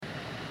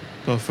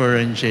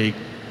Topher and Jake,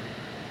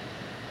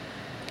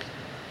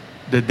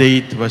 the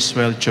date was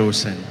well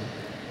chosen.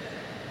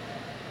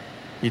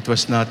 It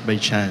was not by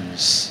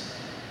chance.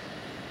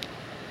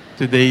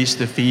 Today is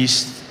the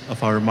feast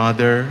of our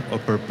Mother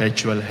of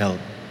Perpetual Help.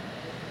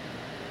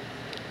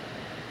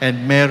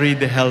 And Mary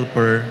the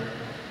Helper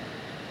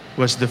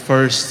was the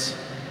first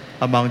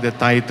among the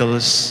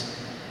titles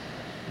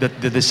that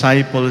the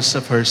disciples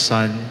of her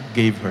Son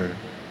gave her.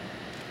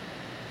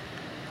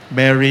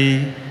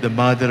 Mary, the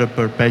Mother of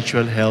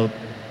Perpetual Help.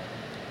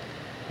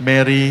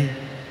 Mary,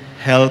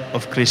 Help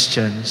of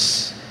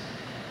Christians,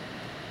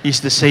 is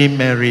the same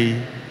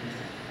Mary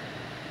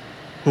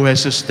who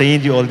has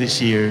sustained you all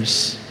these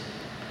years,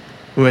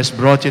 who has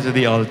brought you to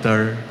the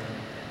altar,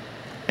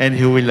 and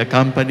who will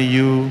accompany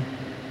you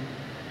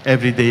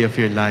every day of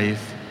your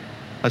life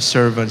as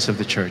servants of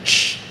the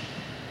church.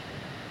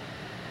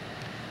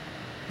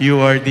 You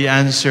are the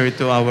answer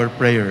to our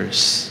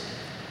prayers.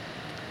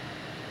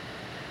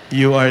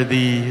 You are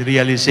the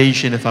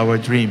realization of our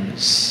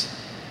dreams.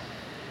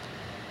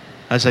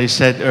 As I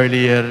said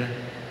earlier,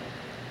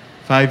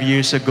 5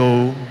 years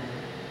ago,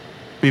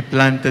 we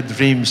planted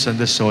dreams on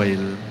the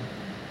soil.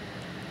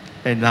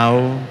 And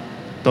now,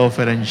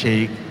 Topher and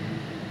Jake,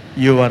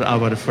 you are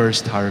our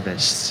first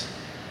harvest.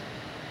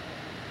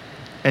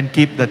 And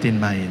keep that in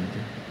mind.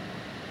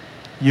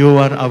 You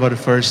are our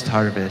first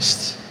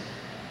harvest.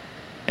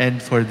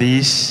 And for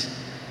this,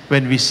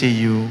 when we see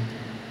you,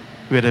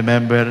 we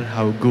remember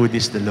how good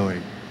is the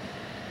Lord.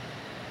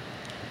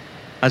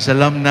 As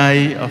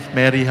alumni of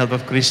Mary Help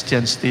of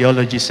Christians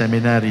Theology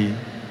Seminary,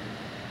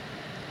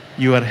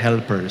 you are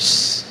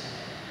helpers.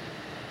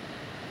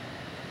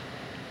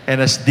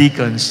 And as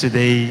deacons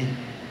today,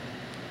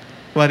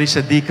 what is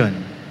a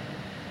deacon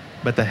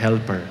but a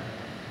helper?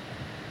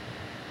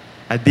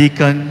 A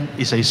deacon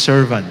is a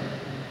servant.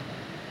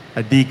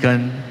 A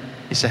deacon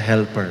is a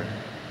helper.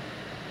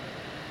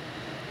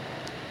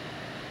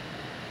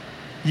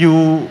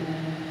 You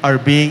are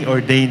being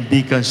ordained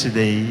deacons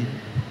today,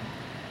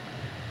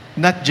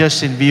 not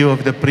just in view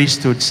of the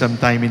priesthood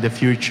sometime in the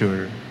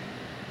future.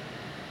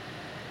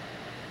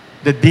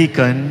 The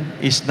deacon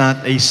is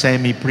not a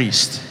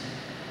semi-priest.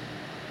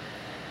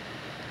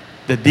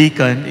 The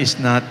deacon is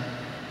not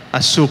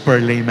a super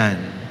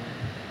layman.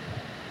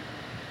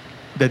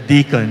 The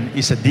deacon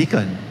is a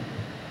deacon.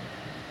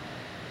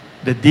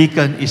 The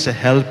deacon is a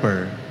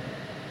helper.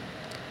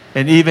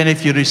 And even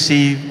if you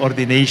receive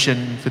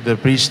ordination to the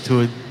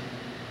priesthood,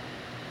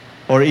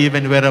 or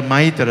even wear a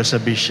mitre as a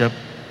bishop,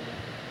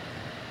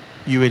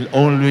 you will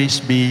always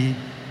be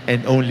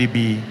and only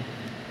be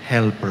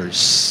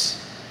helpers.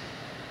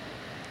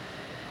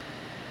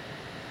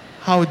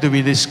 How do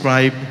we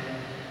describe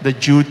the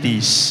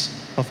duties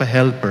of a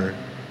helper?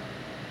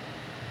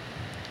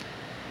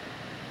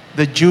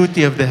 The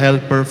duty of the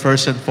helper,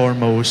 first and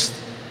foremost,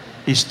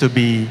 is to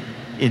be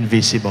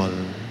invisible.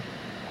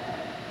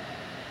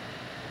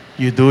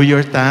 You do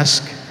your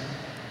task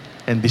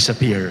and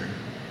disappear.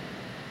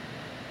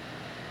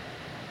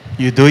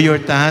 You do your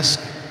task,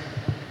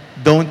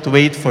 don't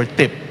wait for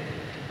tip.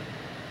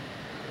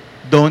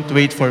 Don't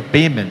wait for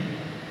payment.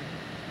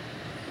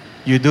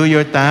 You do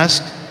your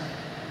task,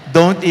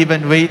 don't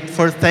even wait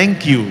for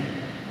thank you.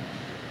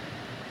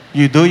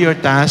 You do your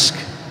task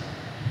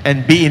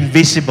and be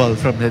invisible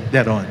from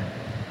there on.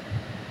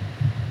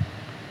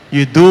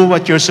 You do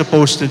what you're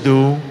supposed to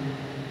do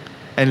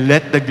and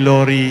let the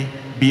glory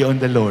be on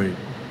the Lord.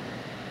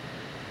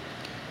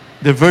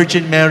 The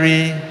Virgin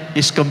Mary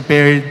is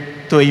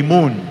compared to a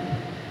moon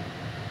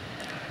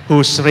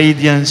whose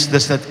radiance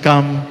does not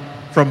come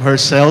from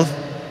herself,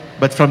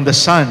 but from the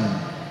sun,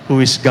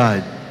 who is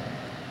God.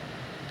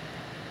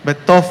 But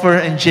Topher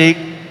and Jake,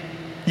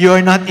 you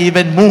are not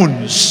even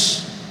moons.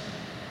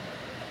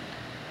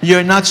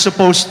 You're not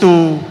supposed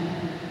to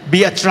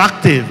be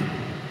attractive.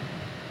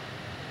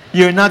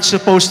 You're not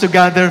supposed to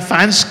gather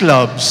fans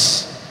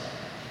clubs.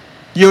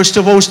 You're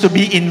supposed to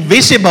be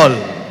invisible.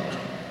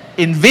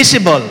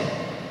 Invisible.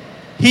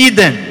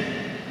 Hidden.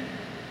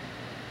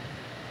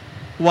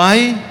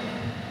 Why?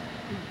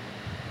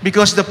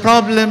 Because the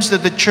problems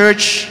that the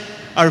church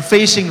are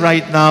facing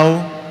right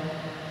now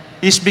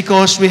is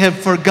because we have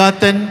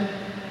forgotten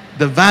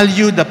the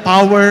value, the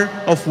power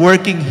of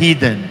working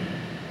hidden.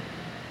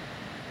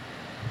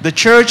 The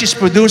church is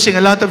producing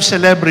a lot of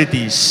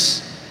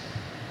celebrities.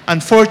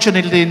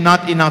 Unfortunately,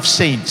 not enough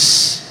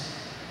saints.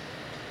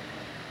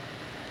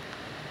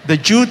 The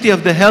duty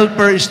of the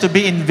helper is to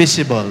be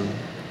invisible.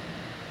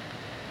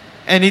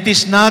 And it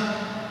is not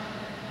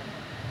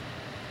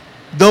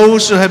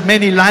those who have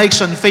many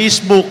likes on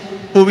Facebook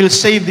who will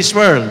save this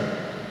world.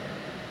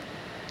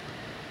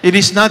 It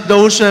is not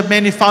those who have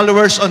many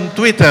followers on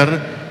Twitter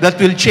that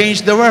will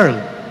change the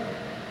world.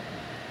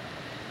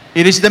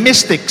 It is the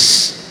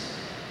mystics.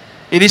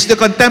 It is the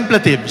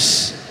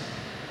contemplatives.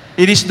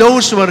 It is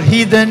those who are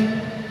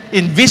hidden,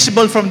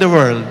 invisible from the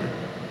world,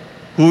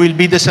 who will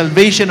be the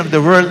salvation of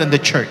the world and the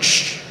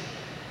church.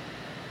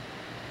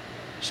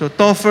 So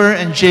Topher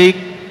and Jake,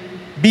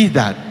 be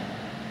that.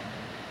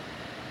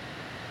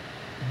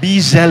 Be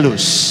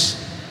zealous.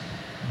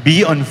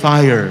 Be on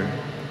fire,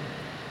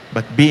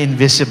 but be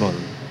invisible.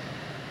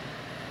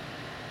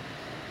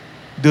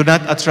 Do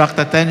not attract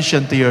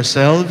attention to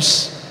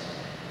yourselves.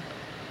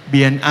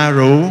 Be an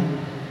arrow,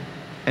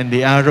 and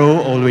the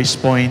arrow always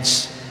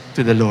points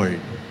to the Lord.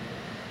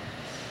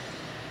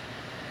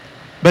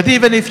 But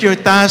even if your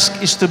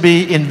task is to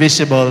be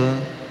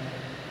invisible,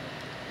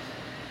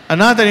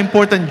 another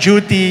important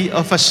duty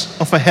of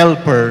a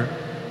helper,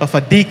 of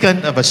a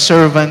deacon, of a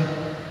servant,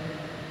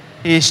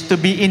 is to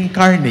be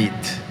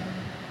incarnate.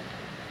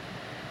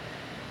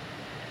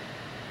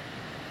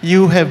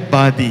 You have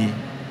body.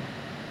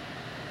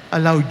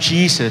 Allow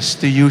Jesus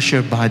to use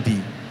your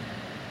body.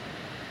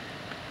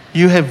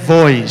 You have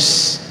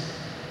voice.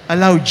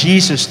 Allow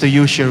Jesus to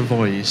use your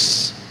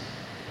voice.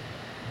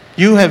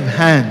 You have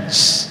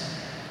hands.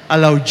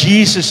 Allow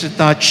Jesus to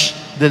touch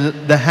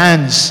the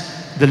hands,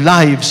 the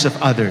lives of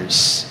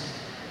others.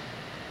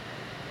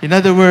 In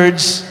other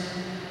words,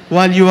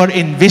 while you are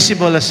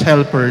invisible as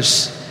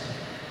helpers,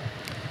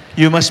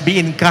 you must be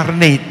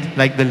incarnate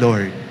like the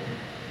Lord.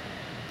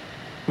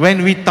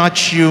 When we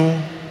touch you,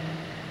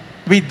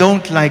 we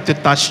don't like to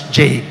touch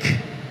Jake.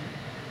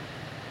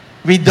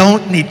 We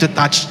don't need to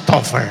touch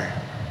Topher.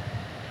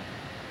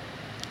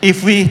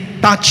 If we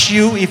touch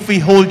you, if we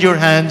hold your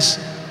hands,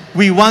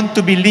 we want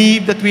to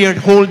believe that we are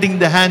holding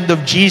the hand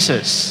of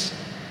Jesus.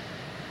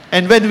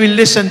 And when we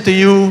listen to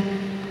you,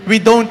 we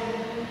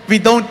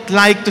don't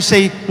like to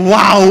say,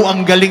 wow,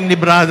 ang galing ni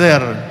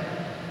brother.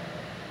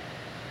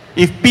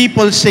 If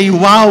people say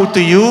wow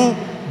to you,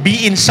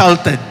 be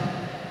insulted.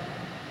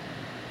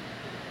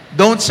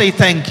 Don't say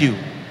thank you.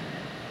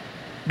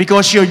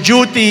 Because your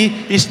duty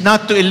is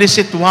not to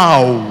elicit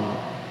wow.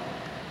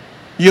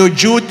 Your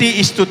duty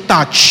is to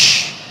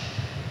touch.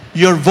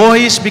 Your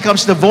voice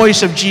becomes the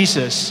voice of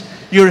Jesus.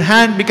 Your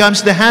hand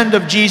becomes the hand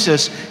of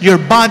Jesus. Your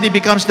body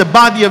becomes the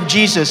body of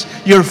Jesus.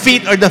 Your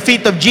feet are the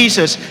feet of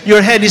Jesus.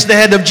 Your head is the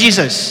head of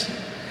Jesus.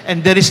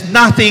 And there is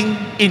nothing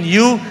in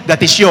you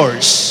that is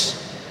yours.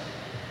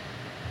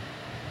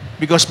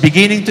 Because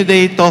beginning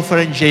today,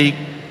 Topher and Jake,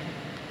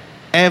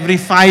 every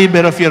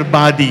fiber of your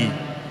body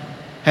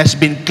has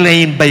been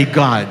claimed by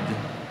God.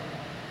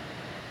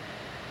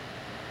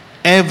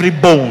 Every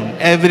bone,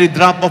 every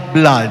drop of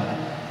blood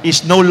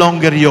is no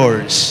longer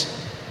yours.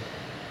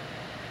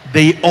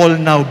 They all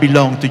now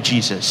belong to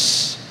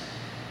Jesus.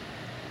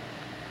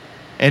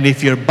 And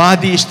if your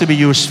body is to be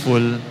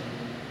useful,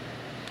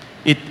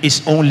 it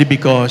is only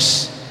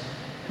because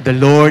the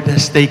Lord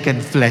has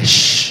taken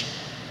flesh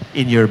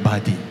in your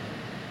body.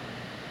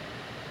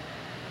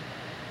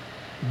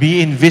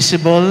 Be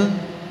invisible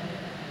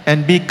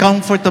and be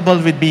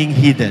comfortable with being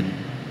hidden.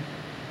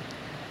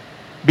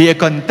 Be a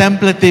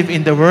contemplative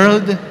in the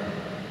world.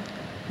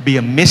 Be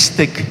a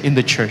mystic in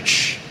the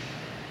church.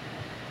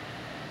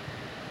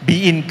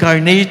 Be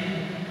incarnate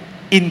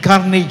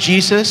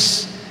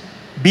Jesus.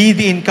 Be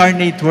the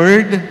incarnate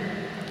Word,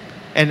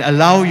 and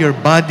allow your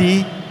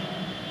body,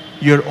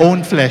 your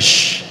own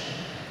flesh,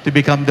 to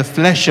become the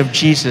flesh of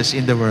Jesus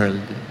in the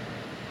world.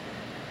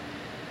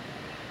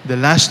 The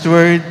last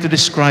word to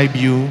describe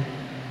you,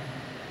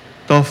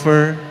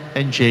 Topher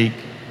and Jake,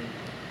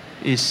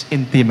 is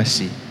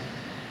intimacy.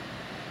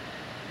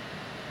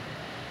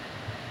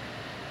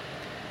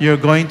 You're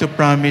going to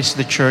promise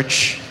the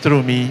church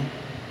through me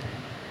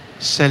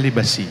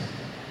celibacy.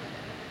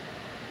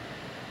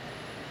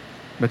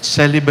 But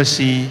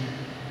celibacy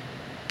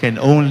can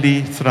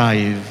only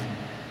thrive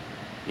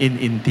in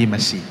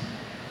intimacy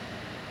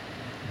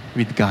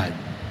with God.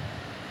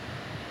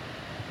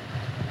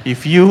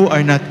 If you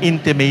are not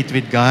intimate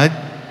with God,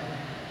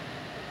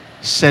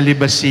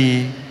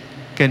 celibacy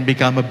can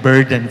become a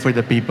burden for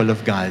the people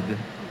of God.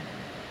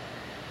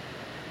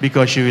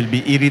 Because you will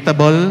be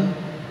irritable,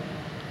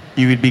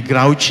 you will be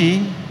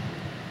grouchy,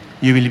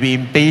 you will be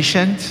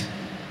impatient,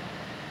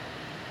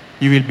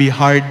 you will be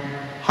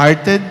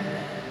hard-hearted,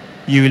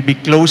 you will be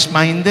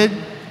close-minded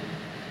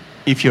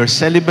if your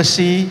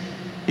celibacy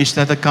is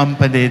not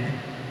accompanied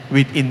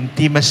with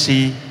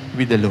intimacy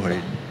with the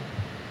Lord.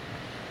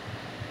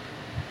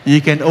 You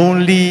can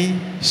only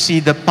see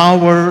the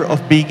power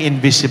of being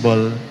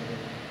invisible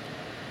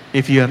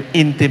if you are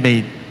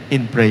intimate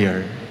in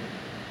prayer.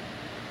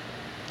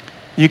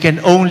 You can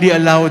only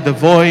allow the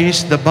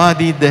voice, the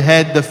body, the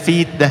head, the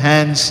feet, the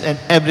hands, and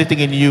everything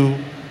in you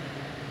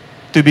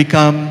to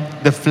become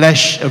the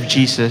flesh of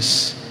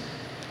Jesus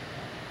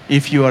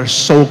if you are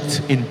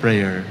soaked in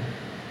prayer.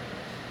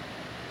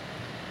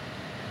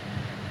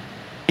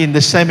 In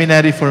the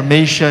seminary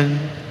formation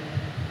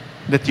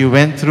that you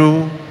went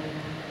through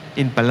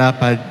in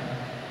Palapad,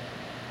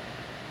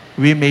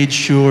 we made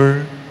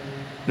sure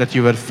that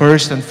you were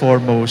first and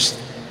foremost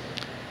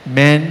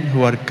men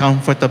who are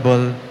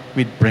comfortable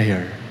with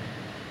prayer.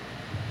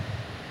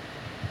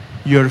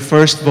 Your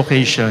first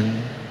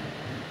vocation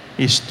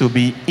is to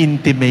be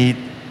intimate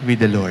with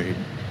the Lord.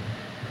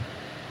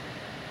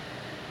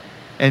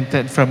 And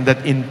then from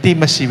that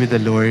intimacy with the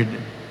Lord,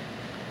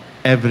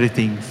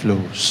 everything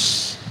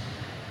flows.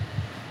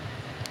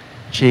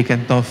 Jake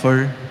and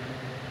Topher,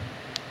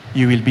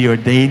 you will be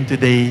ordained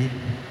today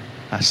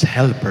as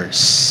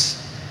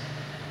helpers.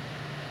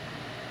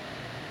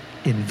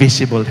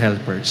 invisible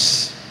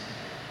helpers.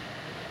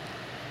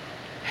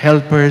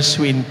 Helpers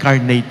who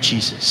incarnate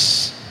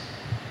Jesus.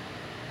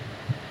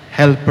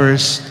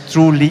 Helpers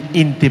truly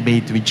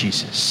intimate with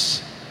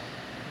Jesus.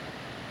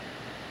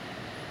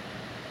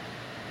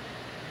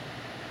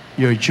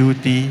 Your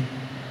duty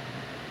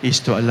is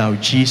to allow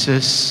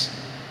Jesus,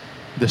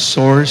 the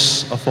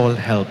source of all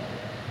help,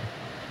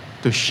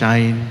 to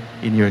shine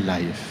in your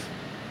life.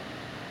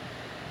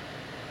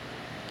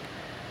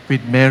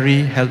 With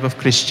Mary, help of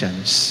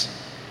Christians,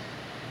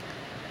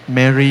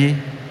 Mary,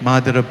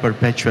 Mother of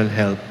Perpetual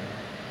Help,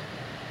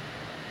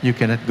 you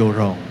cannot go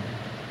wrong.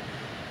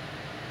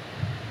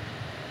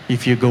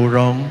 If you go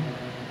wrong,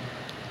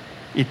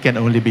 it can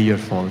only be your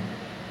fault.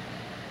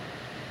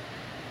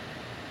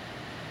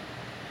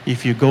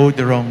 If you go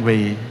the wrong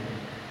way,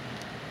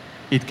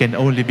 it can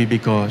only be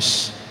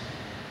because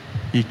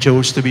you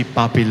chose to be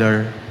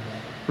popular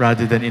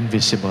rather than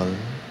invisible.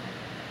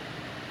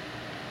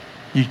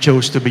 You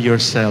chose to be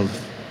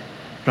yourself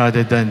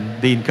rather than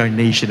the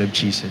incarnation of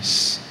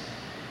Jesus.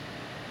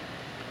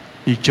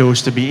 You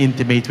chose to be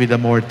intimate with the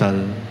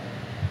mortal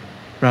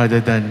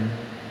rather than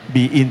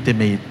be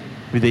intimate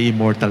with the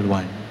immortal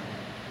one.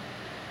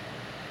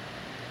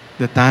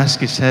 The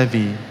task is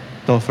heavy,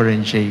 Topher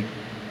and Jake.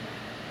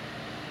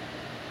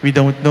 We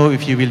don't know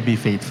if you will be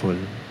faithful.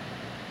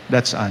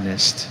 That's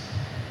honest.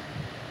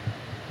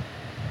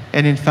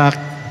 And in fact,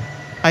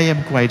 I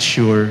am quite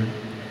sure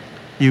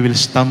you will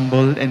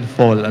stumble and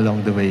fall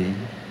along the way.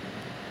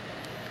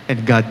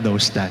 And God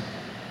knows that.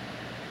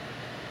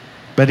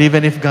 But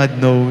even if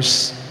God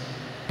knows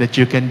that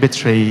you can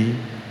betray,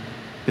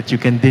 that you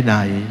can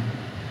deny,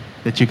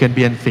 that you can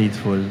be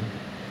unfaithful,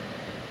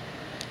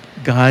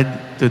 God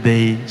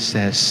today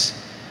says,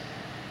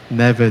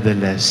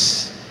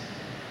 nevertheless,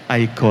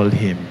 I call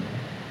him.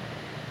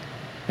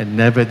 And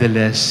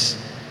nevertheless,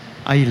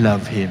 I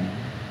love him.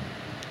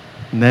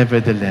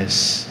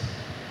 Nevertheless,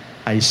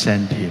 I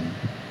send him.